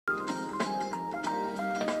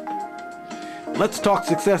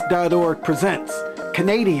Let'sTalkSuccess.org presents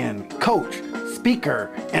Canadian coach, speaker,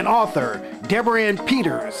 and author Debra Ann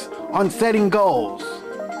Peters on setting goals.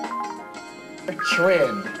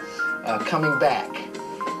 Trend coming back.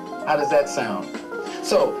 How does that sound?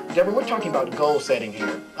 So, Debra, we're talking about goal setting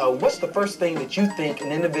here. What's the first thing that you think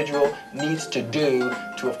an individual needs to do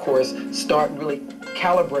to, of course, start really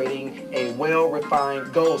calibrating a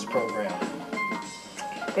well-refined goals program?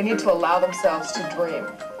 They need to allow themselves to dream.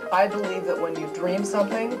 I believe that when you dream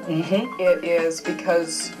something, it is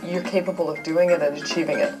because you're capable of doing it and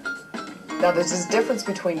achieving it. Now, there's this difference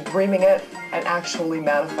between dreaming it and actually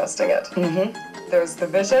manifesting it. There's the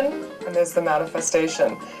vision and there's the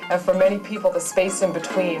manifestation. And for many people, the space in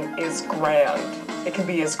between is grand. It can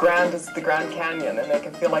be as grand as the Grand Canyon and they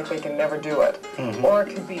can feel like they can never do it. Or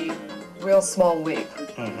it could be real small leap.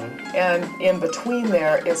 And in between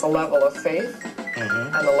there is a level of faith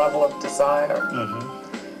and a level of desire.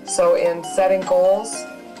 So in setting goals,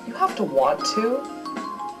 you have to want to.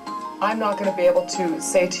 I'm not going to be able to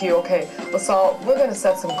say to you, okay, LaSalle, we're going to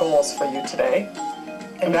set some goals for you today.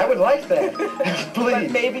 And I would like that. Please.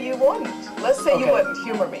 But maybe you wouldn't. Let's say you wouldn't.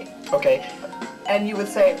 Humor me. Okay. And you would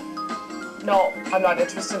say, no, I'm not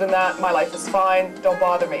interested in that. My life is fine. Don't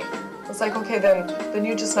bother me. It's like, okay, then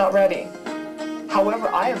you're just not ready. However,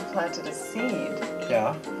 I have planted a seed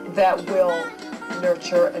that will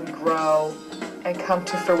nurture and grow and come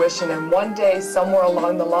to fruition. And one day, somewhere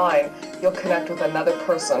along the line, you'll connect with another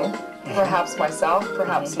person, perhaps myself,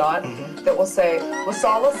 perhaps not, that will say,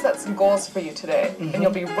 LaSalle, let's set some goals for you today. And you'll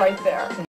be right there.